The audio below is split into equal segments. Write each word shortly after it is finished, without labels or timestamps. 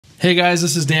Hey guys,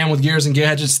 this is Dan with Gears and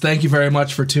Gadgets. Thank you very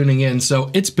much for tuning in.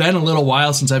 So it's been a little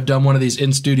while since I've done one of these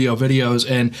in-studio videos,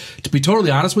 and to be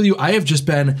totally honest with you, I have just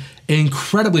been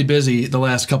incredibly busy the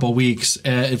last couple of weeks.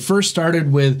 It first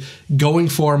started with going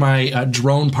for my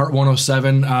drone Part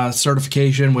 107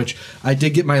 certification, which I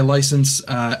did get my license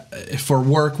for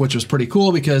work, which was pretty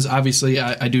cool because obviously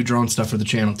I do drone stuff for the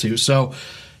channel too. So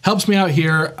helps me out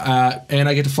here, and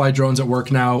I get to fly drones at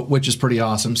work now, which is pretty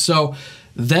awesome. So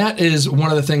that is one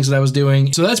of the things that I was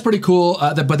doing. So that's pretty cool,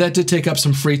 but that did take up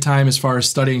some free time as far as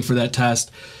studying for that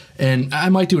test. And I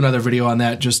might do another video on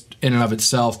that just in and of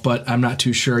itself, but I'm not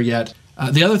too sure yet.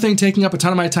 The other thing taking up a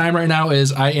ton of my time right now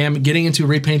is I am getting into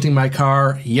repainting my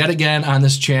car yet again on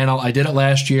this channel. I did it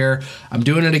last year. I'm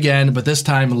doing it again, but this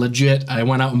time legit. I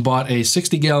went out and bought a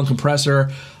 60-gallon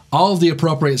compressor, all of the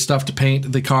appropriate stuff to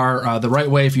paint the car the right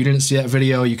way. If you didn't see that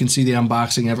video, you can see the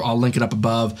unboxing. I'll link it up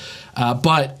above.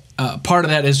 Part of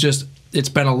that is just, it's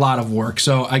been a lot of work.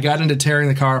 So I got into tearing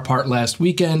the car apart last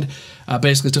weekend,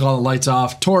 basically took all the lights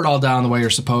off, tore it all down the way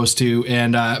you're supposed to,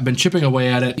 and I've been chipping away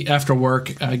at it. After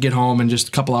work, I get home and just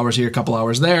a couple hours here, a couple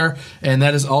hours there, and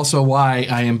that is also why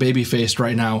I am baby-faced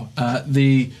right now.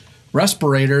 The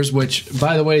respirators, which,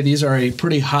 by the way, these are a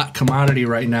pretty hot commodity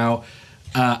right now.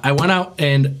 I went out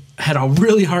and had a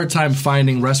really hard time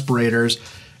finding respirators,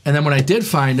 and then when I did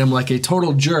find them, like a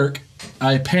total jerk,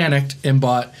 I panicked and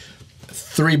bought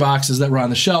 3 boxes that were on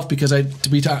the shelf because to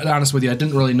be honest with you, I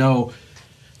didn't really know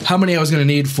how many I was going to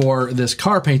need for this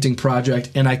car painting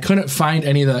project, and I couldn't find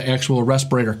any of the actual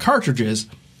respirator cartridges.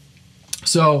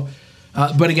 So,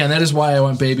 but again, that is why I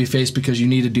went babyface, because you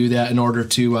need to do that in order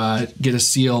to get a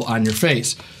seal on your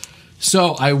face.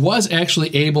 So I was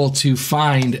actually able to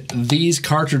find these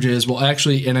cartridges, well,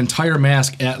 actually an entire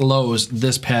mask at Lowe's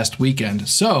this past weekend.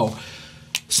 So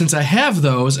since I have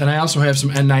those, and I also have some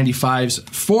N95s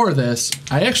for this,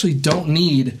 I actually don't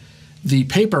need the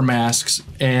paper masks,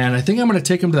 and I think I'm going to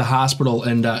take them to the hospital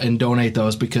and donate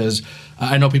those, because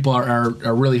I know people are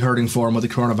really hurting for them with the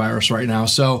coronavirus right now.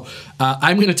 So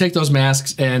I'm going to take those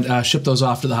masks and ship those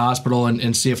off to the hospital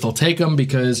and see if they'll take them,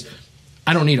 because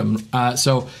I don't need them.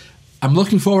 So I'm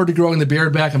looking forward to growing the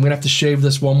beard back. I'm going to have to shave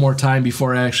this one more time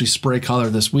before I actually spray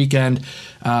color this weekend.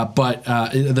 But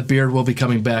the beard will be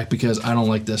coming back because I don't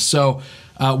like this. So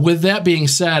with that being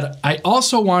said, I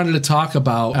also wanted to talk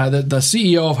about the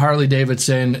CEO of Harley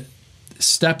Davidson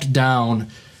stepped down.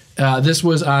 This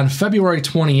was on February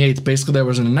 28th. Basically, there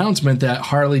was an announcement that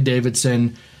Harley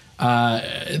Davidson,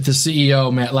 the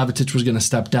CEO, Matt Levatich, was going to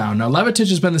step down. Now, Levatich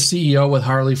has been the CEO with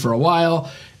Harley for a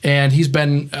while, and he's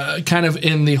been kind of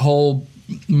in the whole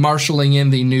marshaling in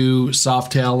the new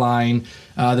Softail line,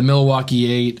 the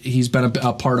Milwaukee 8. He's been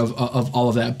a part of all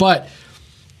of that. But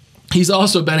he's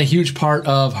also been a huge part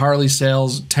of Harley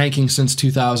sales tanking since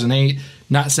 2008.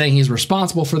 Not saying he's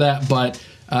responsible for that, but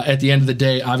at the end of the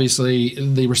day, obviously,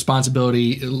 the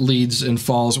responsibility leads and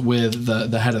falls with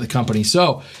the head of the company.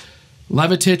 So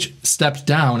Levatich stepped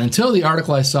down until the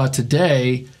article I saw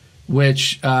today,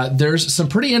 which there's some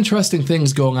pretty interesting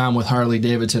things going on with Harley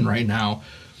Davidson right now.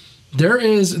 There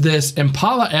is this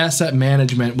Impala Asset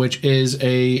Management, which is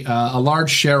a large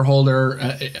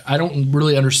shareholder. I don't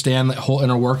really understand the whole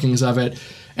inner workings of it,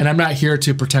 and I'm not here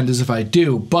to pretend as if I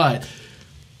do, but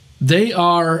they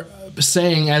are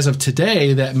saying as of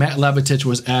today that Matt Levatich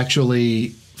was actually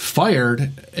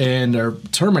fired or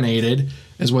terminated,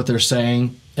 is what they're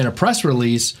saying in a press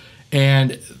release.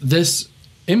 And this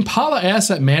Impala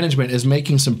Asset Management is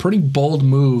making some pretty bold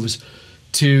moves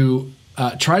to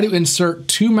try to insert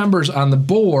 2 members on the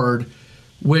board,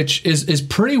 which is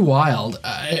pretty wild.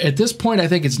 At this point, I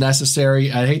think it's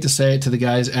necessary. I hate to say it to the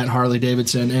guys at Harley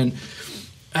Davidson, and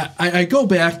I go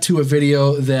back to a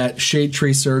video that Shade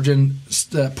Tree Surgeon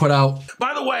put out.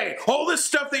 By the way, all this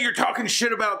stuff that you're talking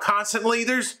shit about constantly,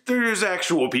 there's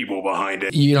actual people behind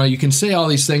it. You know, you can say all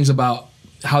these things about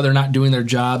how they're not doing their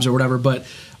jobs or whatever, but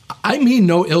I mean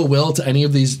no ill will to any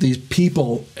of these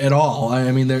people at all.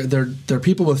 I mean, they're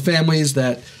people with families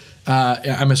that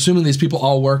I'm assuming these people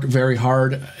all work very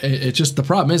hard. It's just, the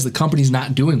problem is the company's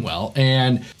not doing well,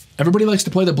 and everybody likes to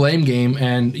play the blame game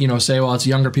and, you know, say, well, it's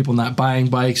younger people not buying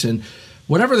bikes, and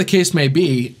whatever the case may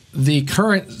be, the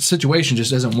current situation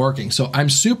just isn't working. So I'm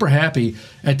super happy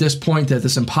at this point that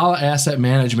this Impala Asset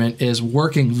Management is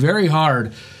working very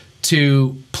hard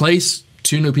to place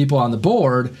 2 new people on the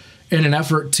board in an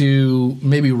effort to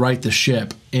maybe right the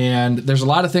ship. And there's a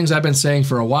lot of things I've been saying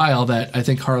for a while that I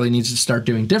think Harley needs to start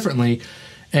doing differently.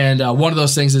 And one of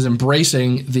those things is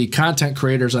embracing the content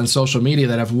creators on social media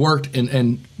that have worked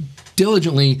and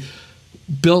diligently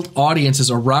built audiences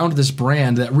around this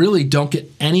brand that really don't get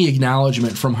any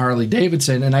acknowledgement from Harley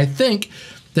Davidson. And I think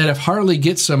that if Harley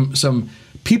gets some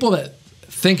people that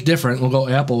think different, we'll go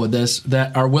Apple with this,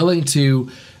 that are willing to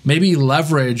maybe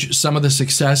leverage some of the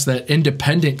success that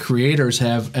independent creators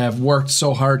have worked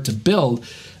so hard to build,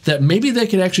 that maybe they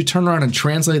could actually turn around and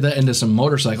translate that into some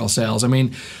motorcycle sales. I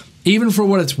mean, even for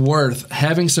what it's worth,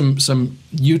 having some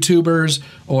YouTubers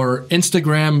or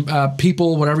Instagram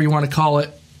people, whatever you want to call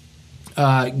it,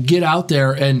 get out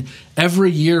there and every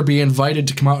year be invited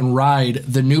to come out and ride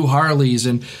the new Harleys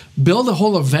and build a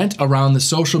whole event around the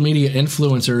social media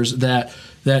influencers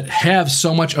that have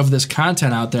so much of this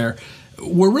content out there.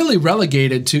 We're really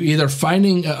relegated to either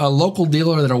finding a local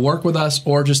dealer that'll work with us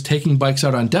or just taking bikes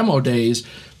out on demo days.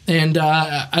 And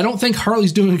I don't think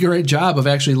Harley's doing a great job of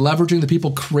actually leveraging the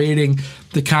people creating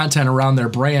the content around their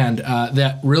brand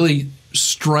that really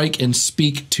strike and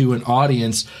speak to an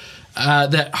audience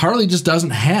that Harley just doesn't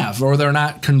have, or they're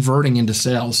not converting into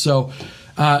sales. So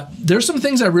there's some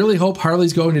things I really hope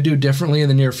Harley's going to do differently in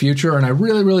the near future, and I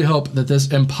really, really hope that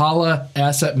this Impala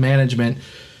Asset Management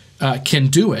can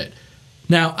do it.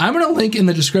 Now, I'm going to link in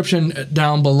the description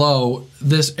down below.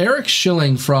 This Eric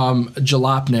Schilling from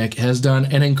Jalopnik has done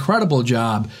an incredible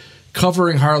job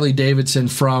covering Harley Davidson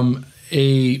from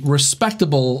a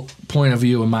respectable point of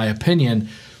view, in my opinion.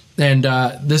 And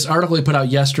this article he put out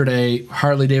yesterday,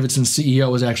 Harley Davidson CEO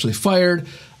was actually fired.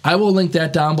 I will link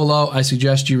that down below. I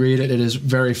suggest you read it. It is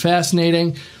very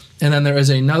fascinating. And then there is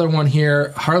another one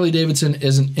here, Harley Davidson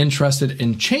isn't interested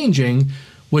in changing,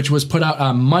 which was put out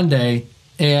on Monday.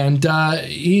 And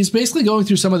he's basically going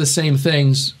through some of the same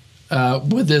things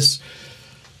with this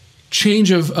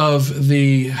change of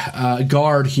the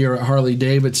guard here at Harley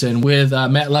Davidson, with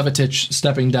Matt Levitich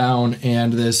stepping down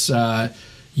and this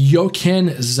Jochen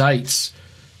Zeitz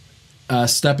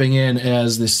stepping in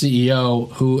as the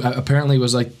CEO, who apparently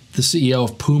was like the CEO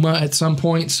of Puma at some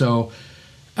point. So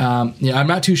yeah, I'm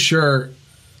not too sure.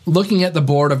 Looking at the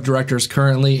board of directors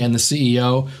currently and the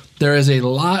CEO, there is a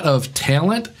lot of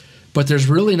talent, but there's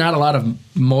really not a lot of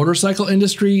motorcycle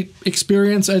industry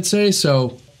experience, I'd say.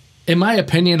 So in my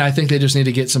opinion, I think they just need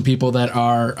to get some people that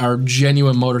are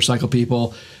genuine motorcycle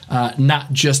people,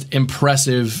 not just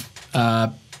impressive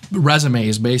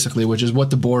resumes, basically, which is what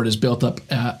the board is built up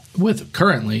with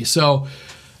currently. So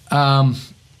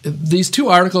these two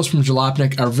articles from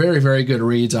Jalopnik are very, very good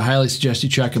reads. I highly suggest you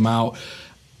check them out.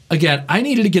 Again, I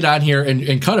needed to get on here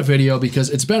and cut a video because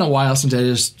it's been a while since I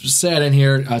just sat in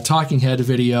here, talking head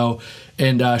video,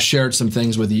 and shared some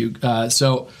things with you.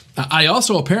 So I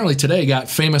also apparently today got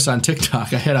famous on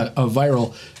TikTok. I had a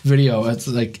viral video. It's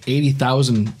like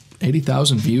 80,000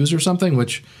 views or something,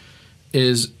 which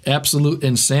is absolute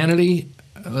insanity.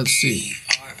 Let's see.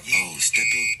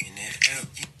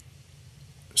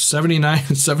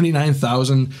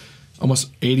 79,000,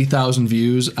 almost 80,000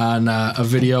 views on a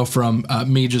video from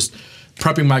me just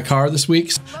prepping my car this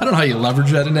week. I don't know how you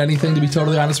leverage that into anything, to be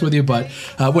totally honest with you, but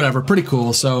whatever, pretty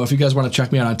cool. So if you guys want to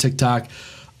check me out on TikTok,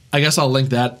 I guess I'll link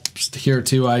that here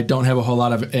too. I don't have a whole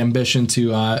lot of ambition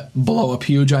to blow up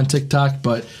huge on TikTok,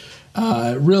 but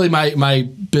really my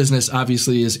business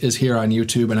obviously is here on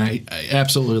YouTube, and I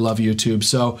absolutely love YouTube.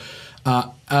 So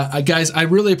guys, I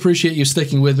really appreciate you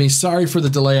sticking with me. Sorry for the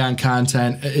delay on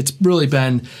content. It's really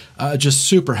been just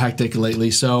super hectic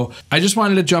lately. So I just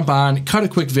wanted to jump on, cut a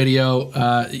quick video,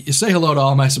 say hello to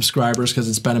all my subscribers because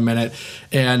it's been a minute.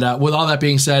 And with all that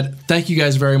being said, thank you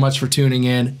guys very much for tuning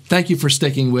in. Thank you for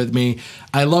sticking with me.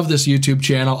 I love this YouTube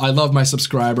channel. I love my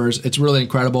subscribers. It's really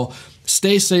incredible.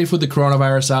 Stay safe with the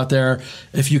coronavirus out there.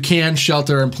 If you can,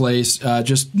 shelter in place.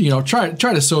 Just try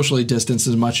to socially distance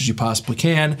as much as you possibly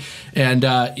can. And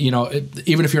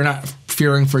even if you're not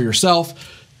fearing for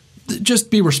yourself,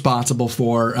 just be responsible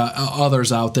for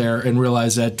others out there, and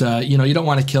realize that you don't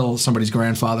want to kill somebody's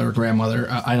grandfather or grandmother.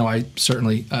 I know I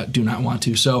certainly do not want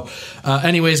to. So,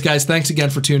 anyways, guys, thanks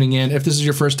again for tuning in. If this is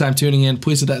your first time tuning in,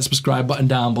 please hit that subscribe button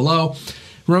down below.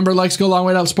 Remember, likes go a long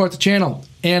way to help support the channel.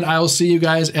 And I will see you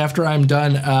guys after I'm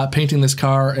done painting this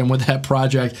car and with that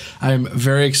project. I'm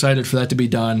very excited for that to be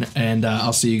done, and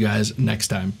I'll see you guys next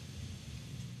time.